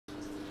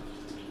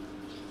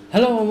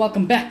Hello and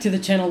welcome back to the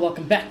channel,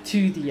 welcome back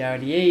to the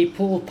RDA.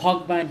 Paul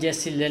Pogba and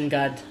Jesse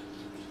Lingard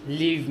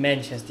leave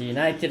Manchester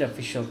United.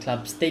 Official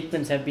club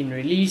statements have been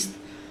released.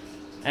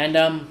 And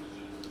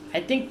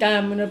I think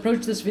I'm going to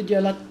approach this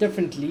video a lot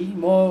differently.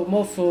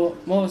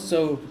 More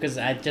so because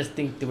I just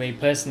think the way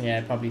personally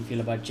I probably feel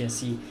about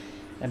Jesse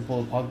and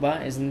Paul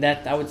Pogba is in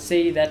that I would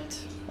say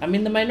that I'm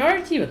in the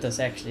minority with this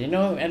actually,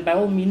 and by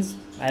all means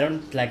I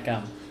don't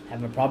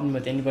have a problem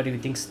with anybody who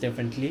thinks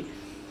differently.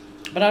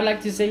 But I'd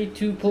like to say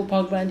to Paul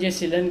Pogba and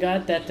Jesse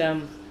Lingard that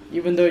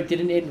even though it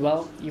didn't end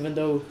well, even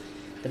though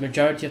the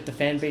majority of the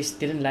fan base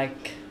didn't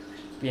like,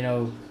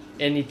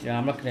 anything,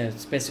 I'm not going to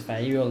specify,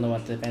 you all know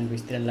what the fan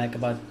base didn't like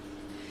about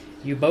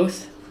you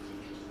both.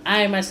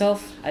 I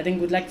myself, I think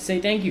would like to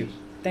say thank you.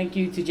 Thank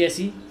you to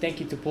Jesse,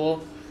 thank you to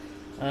Paul.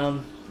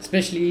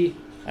 Especially,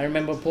 I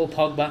remember Paul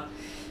Pogba,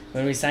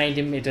 when we signed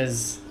him, it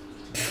was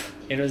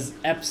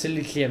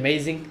absolutely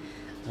amazing.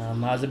 I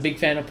was a big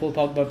fan of Paul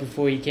Pogba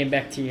before he came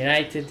back to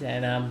United,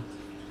 and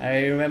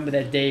I remember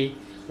that day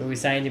when we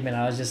signed him, and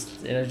it was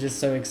just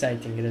so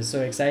exciting. It was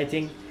so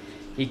exciting.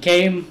 He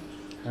came,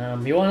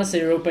 he won us the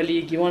Europa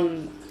League, he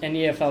won an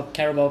EFL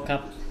Carabao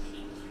Cup,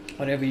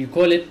 whatever you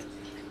call it.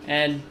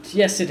 And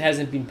yes, it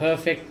hasn't been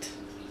perfect,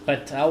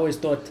 but I always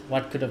thought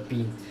what could have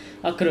been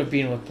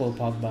with Paul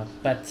Pogba.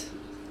 But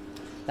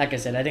like I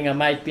said, I think I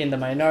might be in the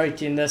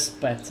minority in this,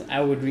 but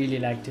I would really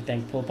like to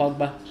thank Paul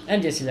Pogba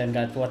and Jesse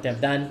Lingard for what they've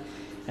done.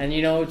 And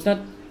it's not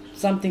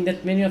something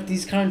that many of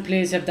these current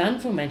players have done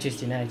for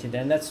Manchester United,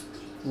 and that's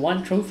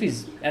won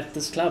trophies at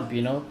this club,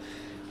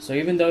 So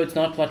even though it's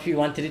not what we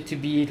wanted it to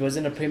be, it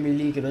wasn't a Premier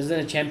League, it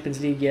wasn't a Champions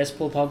League. Yes,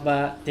 Paul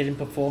Pogba didn't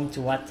perform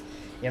to what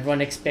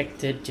everyone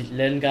expected.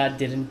 Lingard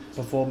didn't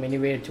perform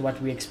anywhere to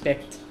what we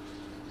expect.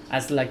 I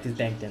still like to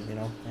thank them,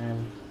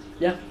 And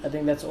yeah, I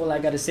think that's all I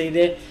got to say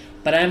there.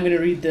 But I'm going to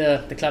read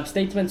the club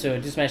statement, so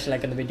just smash a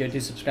like on the video, do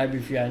subscribe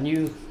if you are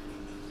new.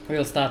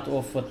 We'll start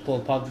off with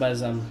Paul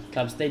Pogba's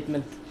club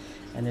statement,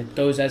 and it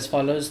goes as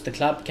follows. The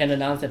club can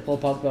announce that Paul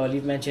Pogba will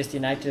leave Manchester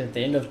United at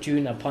the end of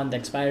June upon the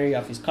expiry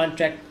of his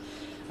contract.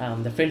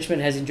 The Frenchman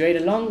has enjoyed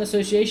a long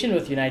association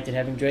with United,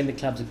 having joined the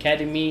club's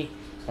academy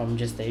from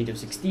just the age of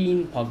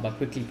 16. Pogba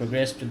quickly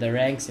progressed through the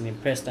ranks and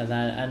impressed on the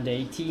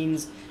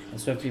under-18s,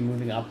 and swiftly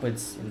moving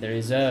upwards in the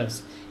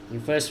reserves. He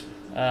first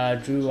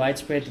drew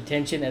widespread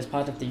attention as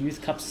part of the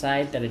Youth Cup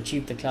side that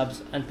achieved the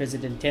club's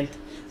unprecedented 10th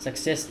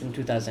success in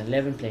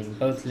 2011, playing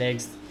both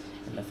legs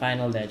in the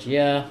final that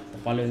year. The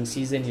following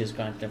season, he was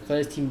granted a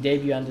first-team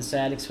debut under Sir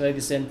Alex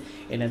Ferguson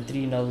in a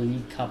 3-0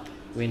 League Cup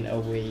win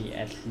away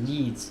at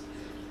Leeds.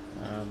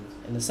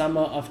 In the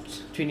summer of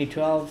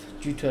 2012,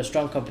 due to a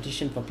strong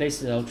competition for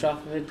places at Old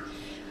Trafford,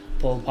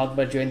 Paul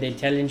Pogba joined the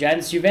Italian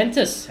giants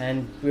Juventus,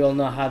 and we all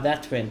know how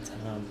that went.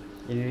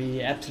 He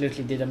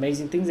absolutely did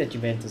amazing things at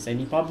Juventus, and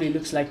he probably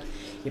looks like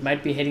he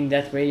might be heading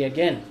that way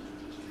again.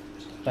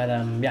 But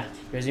yeah,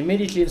 he was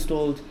immediately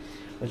installed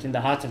within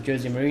the heart of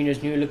Jose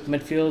Mourinho's new-look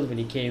midfield when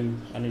he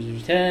came on his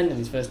return, and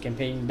his first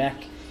campaign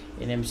back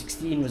in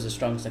M16 was a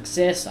strong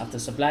success. After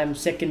Sublime's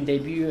second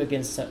debut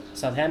against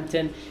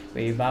Southampton,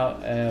 where he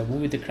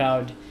wooed the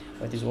crowd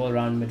with his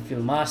all-round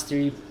midfield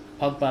mastery,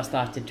 Pogba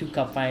started 2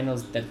 cup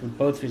finals that would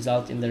both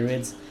result in the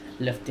Reds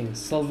lifting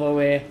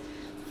silverware.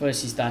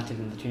 First, he started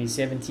in the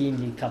 2017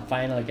 League Cup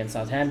final against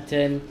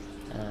Southampton,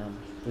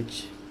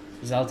 which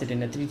resulted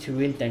in a 3-2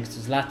 win thanks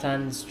to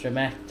Zlatan's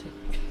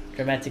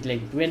dramatic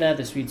leg winner.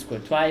 The Swede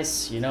scored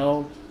twice,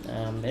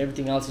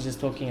 Everything else is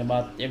just talking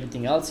about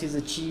everything else he's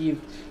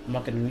achieved. I'm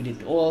not going to read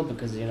it all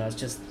because, it's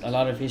just a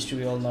lot of history.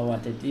 We all know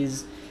what it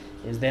is.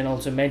 He's then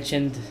also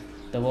mentioned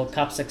the World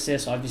Cup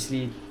success.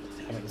 Obviously,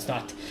 it's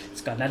got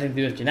nothing to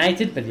do with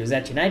United, but he was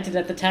at United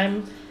at the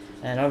time.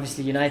 And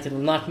obviously United will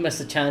not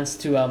miss a chance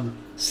to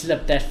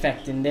slip that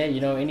fact in there.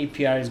 Any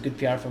PR is good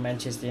PR for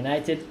Manchester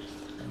United.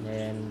 And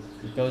then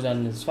it goes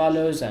on as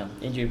follows.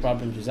 Injury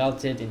problems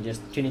resulted in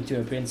just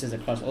 22 appearances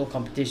across all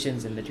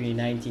competitions in the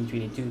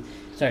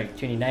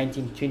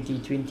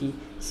 2019-2020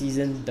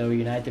 season, though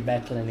United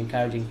battled an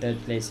encouraging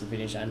third place to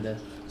finish under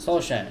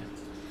Solskjaer.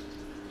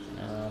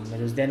 It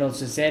was then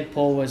also said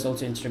Paul was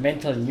also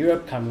instrumental in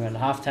Europe, coming on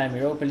half-time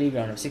Europa League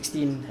round of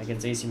 16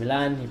 against AC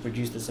Milan. He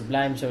produced a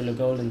sublime solo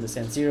goal in the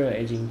San Siro,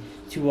 edging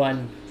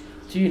 2-1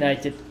 to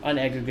United on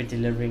aggregate,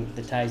 delivering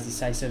the tie's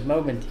decisive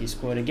moment. He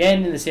scored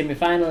again in the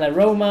semi-final at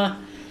Roma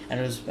and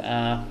was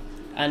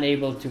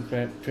unable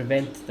to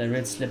prevent the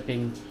Reds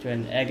slipping to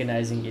an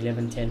agonizing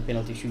 11-10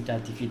 penalty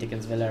shootout defeat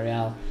against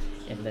Villarreal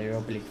in the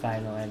Europa League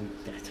final, and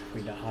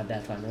we know how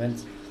that one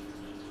went.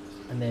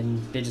 And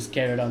then they just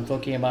carried on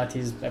talking about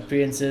his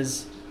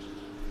appearances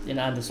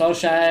under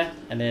Solskjaer,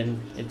 and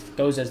then it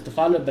goes as to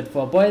follow. But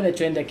for a boy that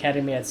joined the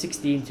academy at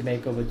 16 to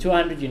make over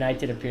 200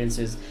 United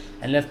appearances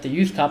and lift the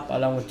Youth Cup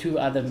along with 2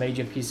 other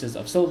major pieces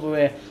of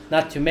silverware,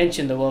 not to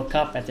mention the World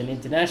Cup at an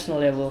international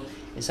level,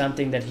 is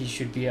something that he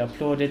should be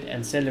applauded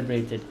and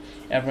celebrated.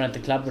 Everyone at the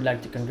club would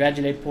like to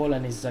congratulate Paul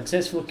on his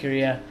successful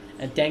career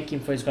and thank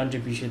him for his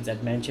contributions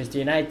at Manchester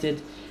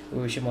United. We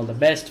wish him all the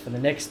best for the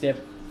next step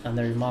on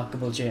the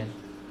remarkable journey.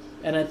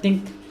 And I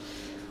think,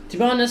 to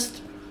be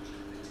honest,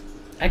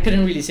 I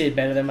couldn't really say it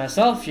better than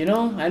myself, you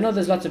know. I know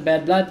there's lots of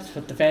bad blood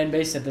with the fan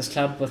base at this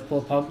club with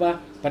Paul Pogba,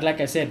 but like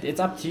I said, it's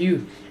up to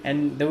you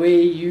and the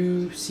way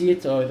you see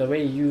it or the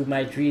way you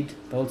might read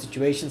the whole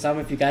situation. Some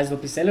of you guys will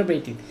be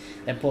celebrating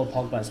that Paul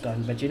Pogba's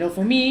gone, but you know,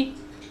 for me,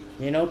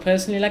 you know,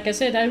 personally, like I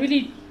said, I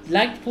really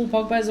liked Paul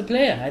Pogba as a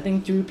player. I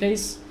think to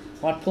replace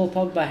what Paul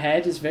Pogba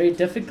had is very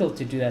difficult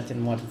to do that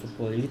in modern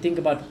football. If you think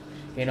about,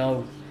 you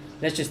know,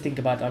 let's just think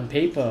about on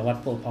paper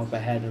what Paul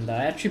Pogba had and the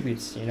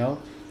attributes, you know.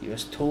 He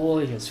was tall,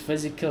 he was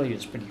physical, he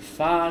was pretty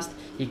fast,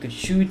 he could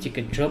shoot, he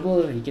could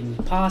dribble, he can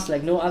pass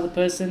like no other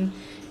person,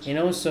 you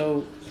know.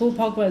 So Paul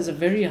Pogba is a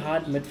very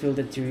hard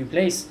midfielder to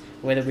replace,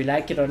 whether we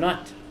like it or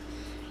not,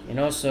 you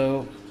know.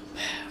 So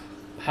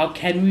how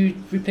can we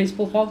replace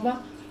Paul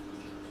Pogba?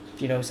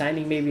 You know,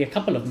 signing maybe a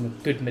couple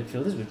of good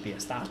midfielders would be a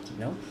start, you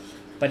know.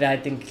 But I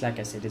think, like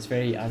I said, it's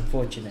very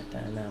unfortunate.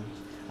 And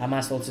I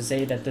must also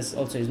say that this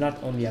also is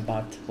not only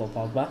about Paul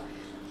Pogba,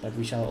 but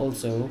we shall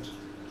also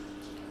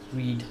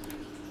read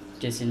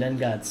Jesse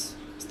Lingard's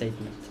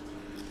statement.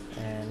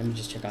 And let me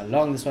just check how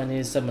long this one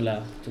is.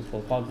 Similar to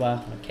Paul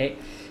Pogba. Okay,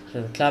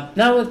 so the club.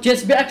 Now with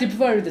Jesse, actually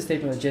before I read the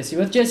statement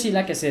with Jesse,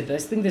 like I said, I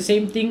think the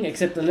same thing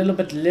except a little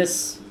bit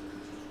less,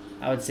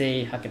 I would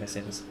say, how can I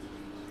say this?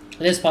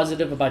 Less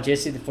positive about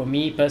Jesse for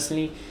me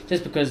personally,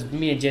 just because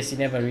me and Jesse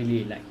never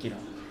really, like, you know,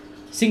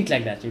 synced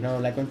like that, you know.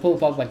 Like when Paul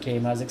Pogba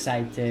came, I was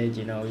excited,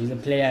 you know, he's a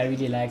player I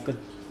really like. With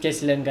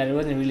Jesse Lingard, it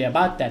wasn't really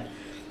about that.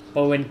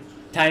 But when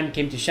time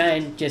came to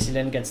shine, Jesse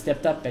Lingard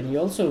stepped up and he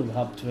also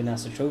helped win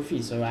us a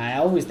trophy. So I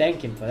always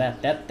thank him for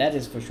that. That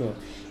is for sure.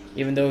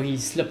 Even though he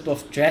slipped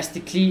off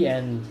drastically,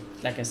 and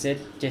like I said,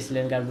 Jesse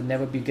Lingard would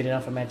never be good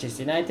enough for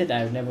Manchester United.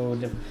 I never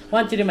would have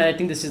wanted him, and I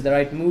think this is the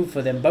right move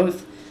for them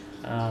both.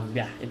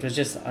 Yeah, it was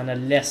just on a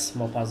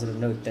more positive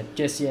note that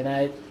Jesse and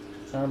I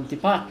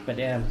depart. But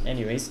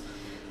anyways,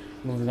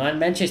 moving on.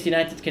 Manchester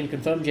United can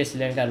confirm Jesse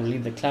Lingard will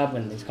leave the club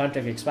when his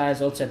contract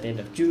expires, also at the end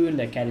of June.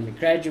 The academy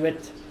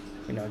graduate,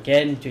 you know,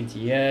 again 20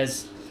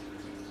 years,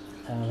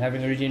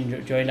 having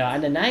originally joined our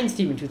under-9s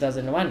team in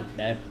 2001.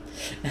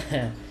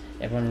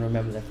 Everyone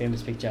remembers that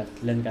famous picture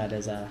of Lingard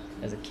as a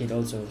kid,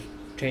 also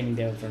training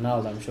there with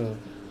Ronaldo. I'm sure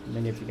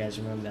many of you guys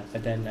remember that.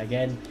 But then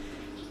again,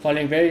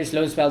 following various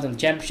loan spells in the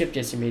Championship,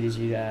 Jesse made his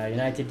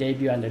United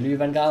debut under Louis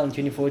van Gaal in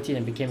 2014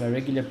 and became a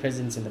regular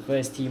presence in the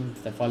first team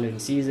the following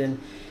season.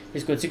 He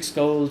scored 6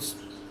 goals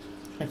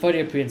and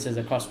 40 appearances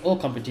across all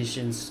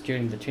competitions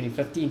during the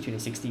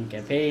 2015-2016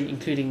 campaign,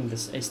 including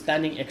a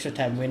stunning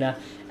extra-time winner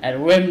at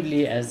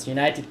Wembley as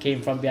United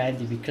came from behind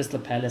to beat Crystal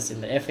Palace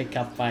in the FA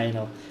Cup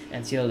final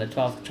and sealed the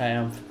 12th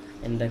triumph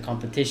in the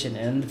competition.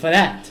 And for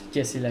that,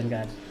 Jesse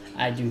Lingard,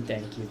 I do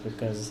thank you,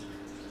 because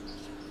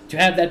to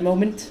have that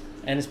moment,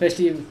 and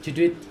especially to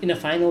do it in a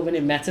final when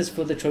it matters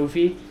for the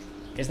trophy,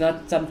 is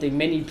not something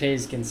many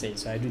players can say.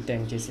 So I do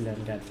thank Jesse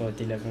Lingard for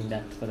delivering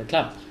that for the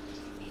club.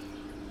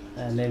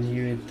 And then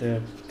here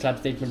the club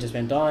statement just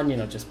went on, you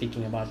know, just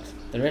speaking about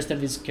the rest of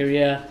his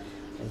career.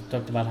 And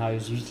talked about how he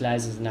was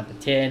utilized as a number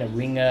 10, a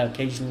winger,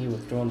 occasionally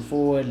withdrawn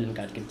forward.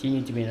 Lingard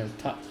continued to be an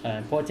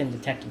important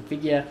attacking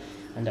figure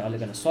under Ole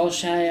Gunnar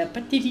Solskjaer.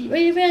 But did he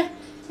waver?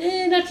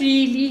 Not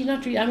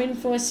really. I mean,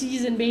 for a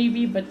season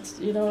maybe, but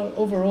you know,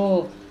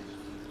 overall,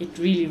 it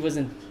really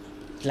wasn't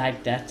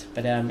like that.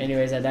 But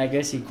anyways, I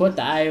digress. He caught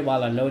the eye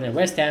while on loan at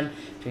West Ham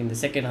during the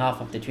second half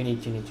of the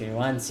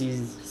 2020-21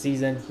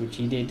 season, which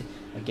he did.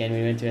 Again,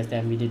 when we went to West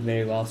Ham, we did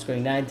very well,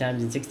 scoring 9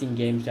 times in 16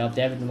 games to help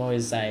David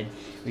Moyes' side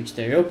reach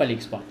the Europa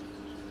League spot.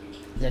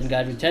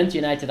 Lingard returned to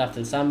United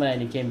after the summer,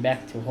 and he came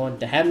back to haunt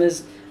the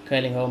Hammers,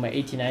 curling home an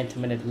 89th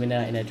minute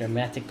winner in a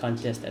dramatic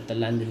contest at the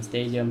London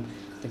Stadium.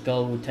 The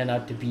goal would turn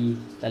out to be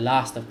the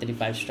last of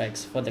 35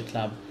 strikes for the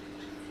club.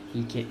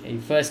 He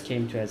first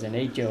came to as an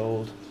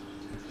 8-year-old.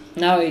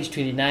 Now aged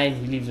 29,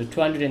 he leaves with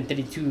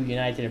 232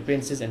 United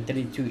appearances and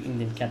 32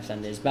 England caps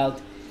under his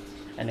belt.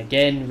 And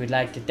again, we'd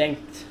like to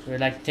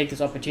take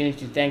this opportunity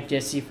to thank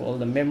Jesse for all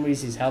the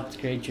memories he's helped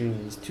create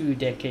during his 2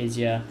 decades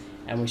here,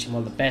 and wish him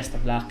all the best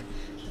of luck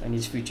in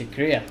his future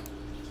career.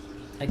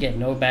 Again,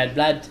 no bad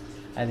blood.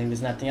 I think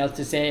there's nothing else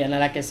to say. And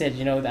like I said,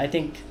 you know, I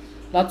think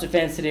lots of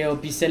fans today will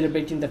be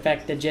celebrating the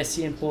fact that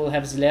Jesse and Paul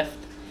have left,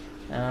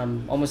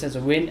 almost as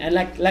a win. And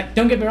like,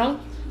 don't get me wrong,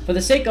 for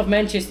the sake of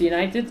Manchester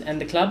United and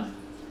the club,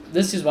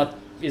 this is what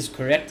is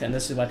correct, and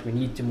this is what we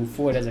need to move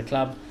forward as a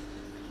club.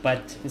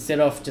 But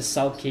instead of just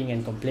sulking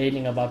and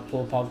complaining about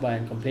Paul Pogba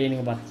and complaining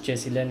about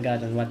Jesse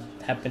Lingard and what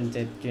happened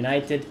at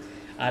United,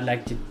 I'd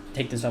like to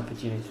take this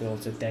opportunity to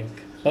also thank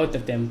both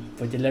of them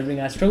for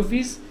delivering us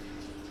trophies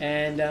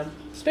and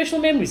special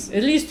memories,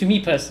 at least to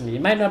me personally.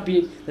 It might not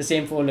be the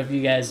same for all of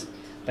you guys,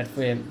 but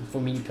for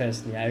me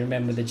personally, I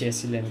remember the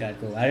Jesse Lingard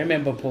goal. I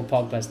remember Paul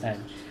Pogba's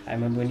time. I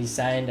remember when he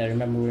signed. I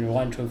remember when we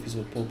won trophies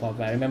with Paul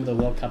Pogba. I remember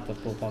the World Cup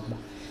with Paul Pogba.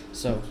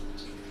 So,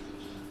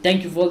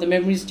 thank you for all the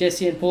memories,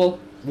 Jesse and Paul.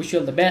 Wish you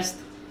all the best.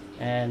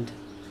 And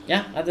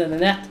yeah, other than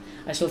that,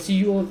 I shall see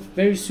you all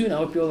very soon. I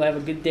hope you all have a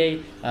good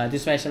day. Do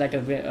smash a like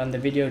on the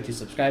video to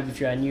subscribe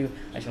if you are new.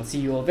 I shall see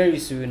you all very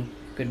soon.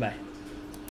 Goodbye.